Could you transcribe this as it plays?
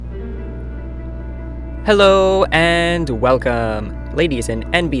Hello and welcome, ladies and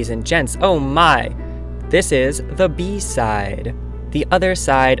NBs and gents. Oh my! This is the B-side, the other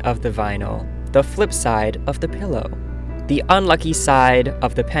side of the vinyl, the flip side of the pillow, the unlucky side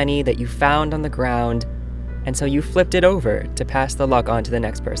of the penny that you found on the ground, and so you flipped it over to pass the luck on to the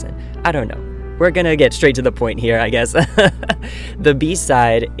next person. I don't know. We're gonna get straight to the point here, I guess. The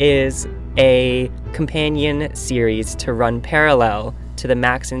B-side is a companion series to run parallel to the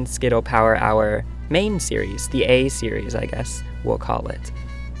Max and Skittle Power Hour main series, the A series, I guess we'll call it.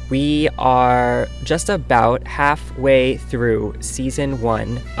 We are just about halfway through season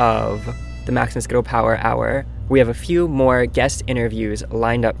 1 of the Max and Skittle Power Hour. We have a few more guest interviews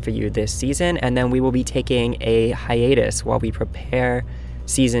lined up for you this season, and then we will be taking a hiatus while we prepare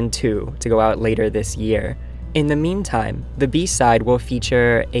season 2 to go out later this year. In the meantime, the B-side will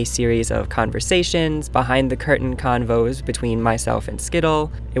feature a series of conversations, behind-the-curtain convos between myself and Skittle.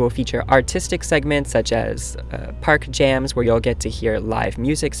 It will feature artistic segments such as park jams, where you'll get to hear live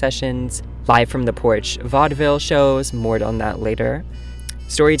music sessions, live from the porch vaudeville shows, more on that later,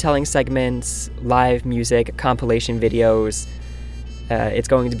 storytelling segments, live music, compilation videos. It's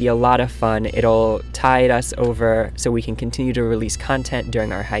going to be a lot of fun. It'll tide us over so we can continue to release content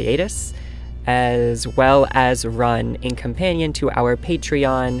during our hiatus, as well as run in companion to our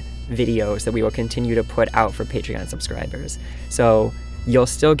Patreon videos that we will continue to put out for Patreon subscribers. So you'll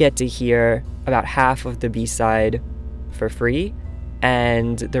still get to hear about half of the B-side for free,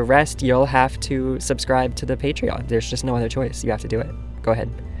 and the rest you'll have to subscribe to the Patreon. There's just no other choice. You have to do it. Go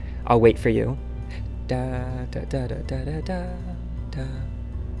ahead. I'll wait for you. Da da da da da da da da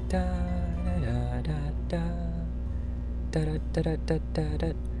da da da da da da da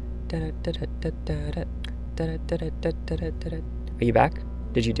da. Are you back?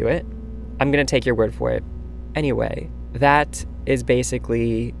 Did you do it? I'm gonna take your word for it. Anyway, that is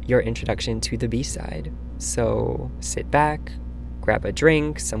basically your introduction to the B-side. So sit back, grab a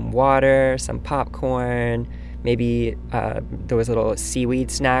drink, some water, some popcorn, maybe those little seaweed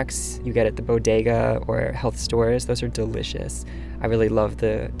snacks you get at the bodega or health stores. Those are delicious. I really love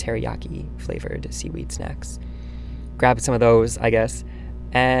the teriyaki flavored seaweed snacks. Grab some of those, I guess,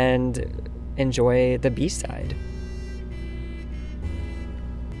 and enjoy the B-side.